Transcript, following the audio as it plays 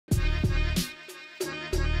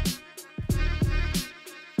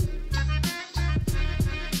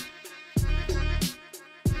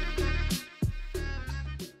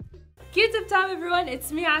QTip time everyone,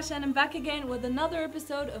 it's me Asha and I'm back again with another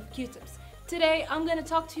episode of QTips. Today I'm going to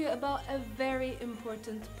talk to you about a very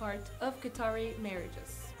important part of Qatari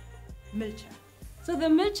marriages. Melcha. So the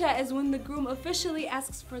Melcha is when the groom officially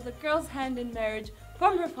asks for the girl's hand in marriage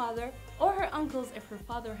from her father or her uncles if her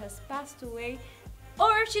father has passed away,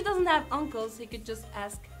 or if she doesn't have uncles, he could just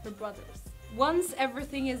ask her brothers. Once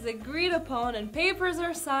everything is agreed upon and papers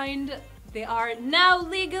are signed, they are now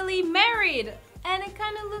legally married. And it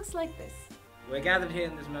kind of looks like this. We're gathered here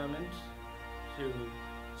in this moment to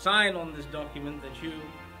sign on this document that you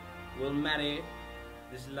will marry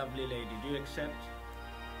this lovely lady. Do you accept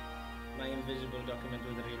my invisible document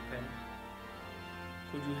with a real pen?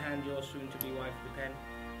 Could you hand your soon-to-be wife the pen?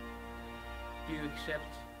 Do you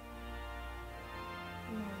accept?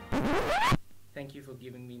 No. Thank you for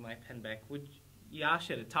giving me my pen back. Y'all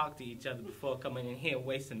should have talked to each other before coming in here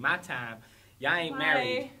wasting my time. Y'all ain't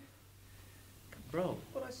married. Bro.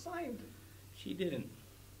 But I signed. She didn't.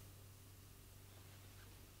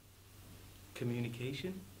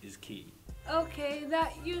 Communication is key. Okay,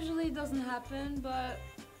 that usually doesn't happen, but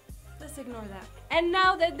let's ignore that. And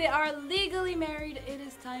now that they are legally married, it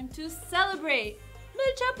is time to celebrate.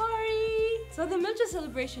 Melcha party! So the Melcha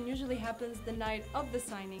celebration usually happens the night of the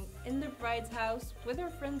signing in the bride's house with her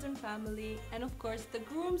friends and family, and of course the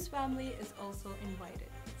groom's family is also invited.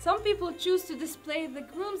 Some people choose to display the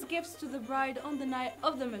groom's gifts to the bride on the night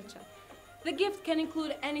of the Melcha. The gift can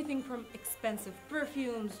include anything from expensive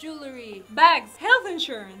perfumes, jewelry, bags, health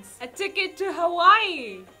insurance, a ticket to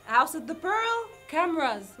Hawaii, a house at the Pearl,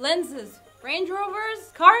 cameras, lenses, Range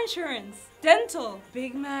Rovers, car insurance, dental,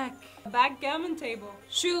 Big Mac, a backgammon table,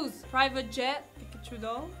 shoes, private jet, Pikachu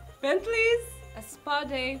doll, Bentleys, a spa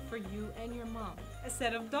day for you and your mom, a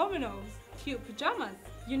set of dominoes, cute pajamas,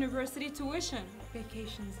 university tuition,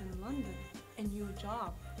 vacations in London, a new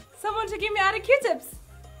job. Someone to give me out of Q-tips!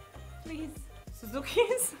 Please.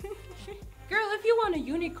 Suzuki's? Girl, if you want a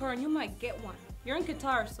unicorn, you might get one. You're in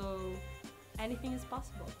Qatar, so anything is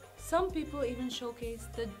possible. Some people even showcase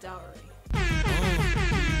the dowry. Now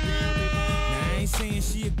I ain't saying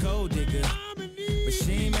she a gold digger, but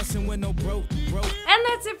she ain't messing with no broke. And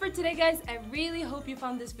that's it for today, guys. I really hope you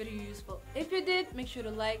found this video useful. If you did, make sure to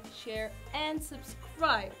like, share, and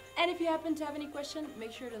subscribe. And if you happen to have any question,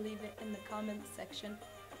 make sure to leave it in the comment section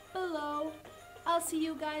below. I'll see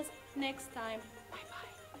you guys next time.